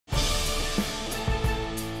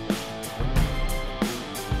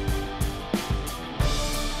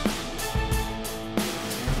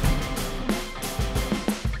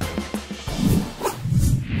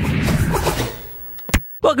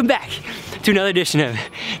Welcome back to another edition of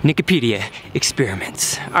Nickipedia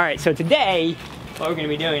Experiments. All right, so today, what we're gonna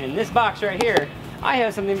be doing in this box right here, I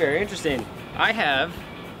have something very interesting. I have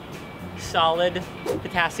solid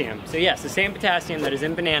potassium. So yes, the same potassium that is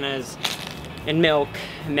in bananas, in milk,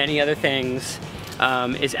 and many other things,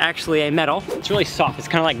 is actually a metal. It's really soft, it's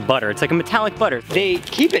kind of like butter. It's like a metallic butter. They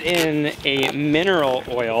keep it in a mineral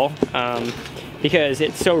oil, because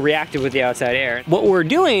it's so reactive with the outside air. What we're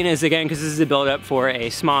doing is, again, because this is a build-up for a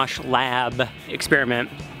SMOSH Lab experiment,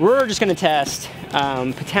 we're just gonna test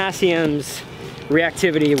potassium's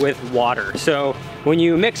reactivity with water. So when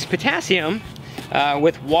you mix potassium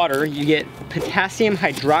with water, you get potassium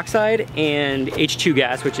hydroxide and H2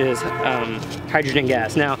 gas, which is hydrogen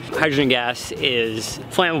gas. Now, hydrogen gas is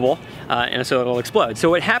flammable, and so it'll explode. So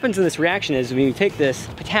what happens in this reaction is when you take this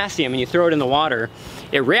potassium and you throw it in the water,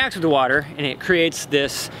 it reacts with the water and it creates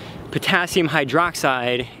this potassium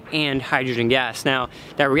hydroxide and hydrogen gas. Now,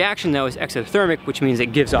 that reaction though is exothermic, which means it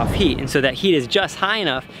gives off heat. And so that heat is just high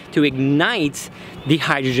enough to ignite the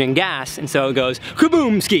hydrogen gas. And so it goes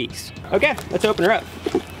kaboom skis. Okay, let's open her up.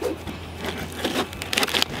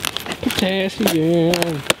 Potassium.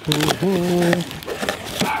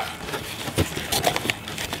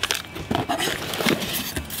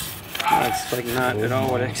 That's like not at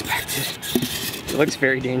all what I expected. It looks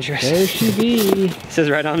very dangerous. There she be. It says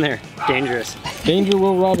right on there, dangerous. Danger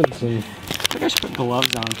Will Robinson. I think I should put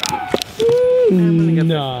gloves on.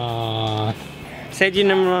 Nah. Safety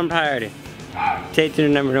number one priority. Safety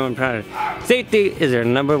number one priority. Safety is our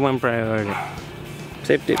number one priority.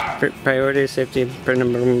 Safety priority, safety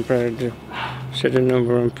number one priority. Safety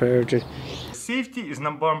number one priority. Safety is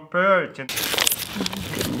number one priority.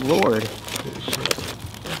 Good Lord.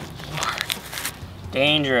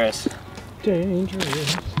 Dangerous.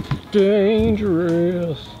 Dangerous.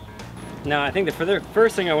 Dangerous. No, I think the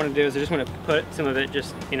first thing I want to do is I just want to put some of it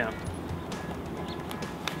just, you know,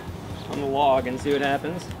 on the log and see what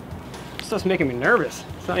happens. This stuff's making me nervous.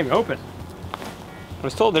 It's not even open. I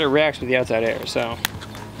was told that it reacts with the outside air, so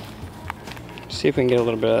see if we can get a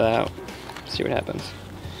little bit of that out. See what happens.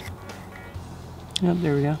 Yep,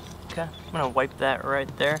 there we go. Okay, I'm gonna wipe that right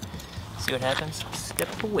there. See what happens.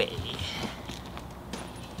 Step away.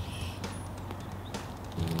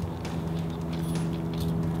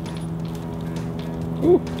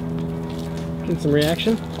 Ooh. Getting some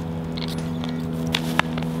reaction.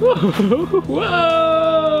 Whoa! Whoa!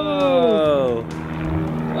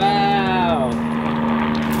 Wow!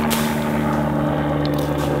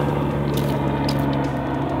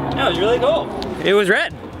 That was really cool. It was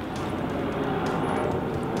red.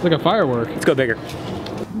 It's like a firework. Let's go bigger.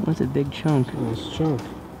 What's a big chunk? Nice chunk.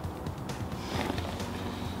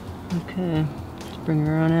 Okay, let's bring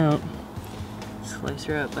her on out. Slice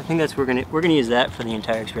her up. I think that's we're gonna use that for the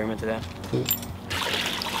entire experiment today.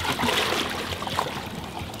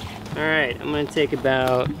 All right, I'm gonna take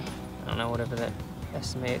about, I don't know, whatever that,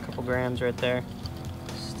 estimate a couple grams right there.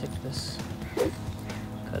 Stick this,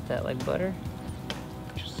 cut that like butter.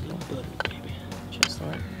 Just a little butter, baby. Just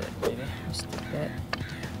like that, baby. Stick that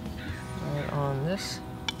right on this.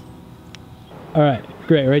 All right,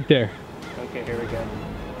 great, right there. Okay, here we go.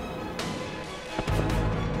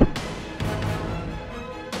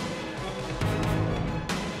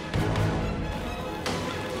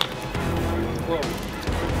 Whoa.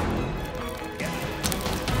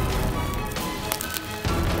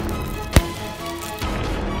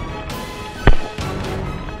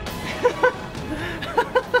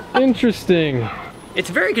 Interesting. It's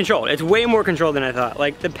very controlled. It's way more controlled than I thought.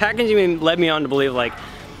 Like, the packaging led me on to believe like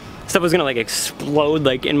stuff was gonna like explode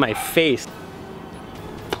like in my face.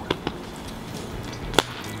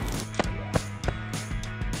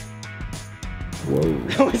 Whoa.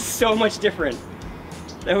 That was so much different.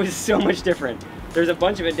 That was so much different. There's a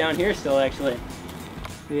bunch of it down here still, actually.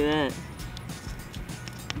 Look at that.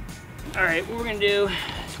 All right, what we're gonna do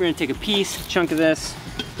is we're gonna take a chunk of this,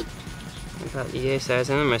 about EA size,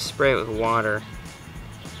 and I'm gonna spray it with water.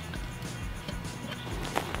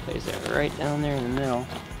 Place that right down there in the middle.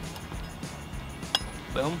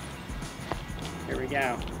 Boom. Here we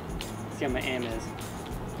go. Let's see how my aim is.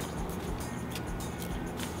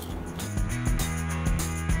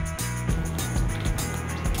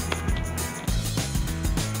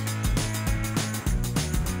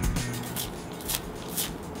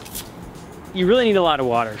 You really need a lot of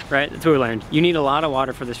water, right? That's what we learned. You need a lot of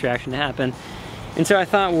water for this reaction to happen. And so I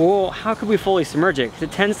thought, well, how could we fully submerge it? Because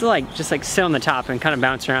it tends to like just like sit on the top and kind of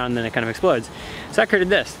bounce around and then it kind of explodes. So I created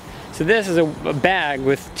this. So this is a bag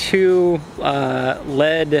with two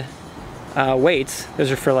lead weights.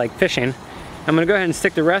 Those are for like fishing. I'm gonna go ahead and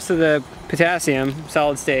stick the rest of the potassium,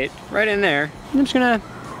 solid state, right in there. I'm just gonna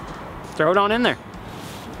throw it on in there.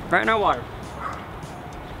 Right in our water.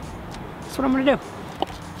 That's what I'm gonna do.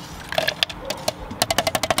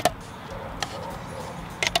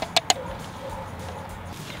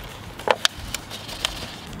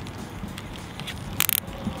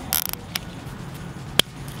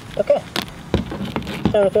 Okay.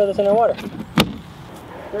 Time to throw this in our water.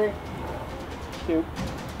 3, 2.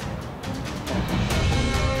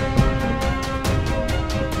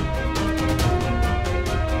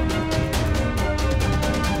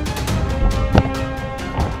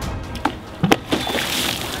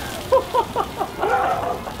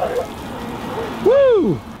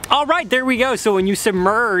 Woo! All right, there we go. So when you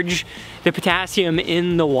submerge the potassium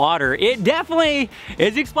in the water, it definitely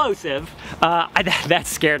is explosive. That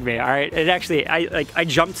scared me, all right? It actually, I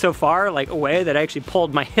jumped so far away that I actually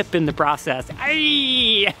pulled my hip in the process.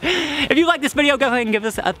 Aye! If you like this video, go ahead and give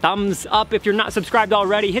us a thumbs up. If you're not subscribed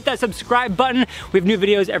already, hit that subscribe button. We have new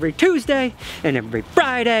videos every Tuesday and every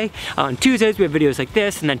Friday. On Tuesdays, we have videos like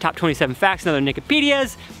this, and then top 27 facts and other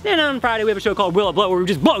Nickipedias. And on Friday, we have a show called Will It Blow, where we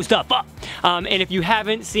just blow stuff up. And if you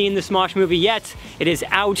haven't seen the SMOSH movie yet, it is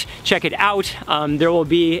out. Check it out. There will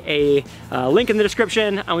be a link in the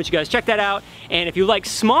description. I want you guys to check that out. And if you like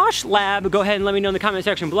SMOSH Lab, go ahead and let me know in the comment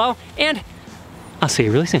section below. And I'll see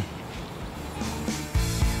you really soon.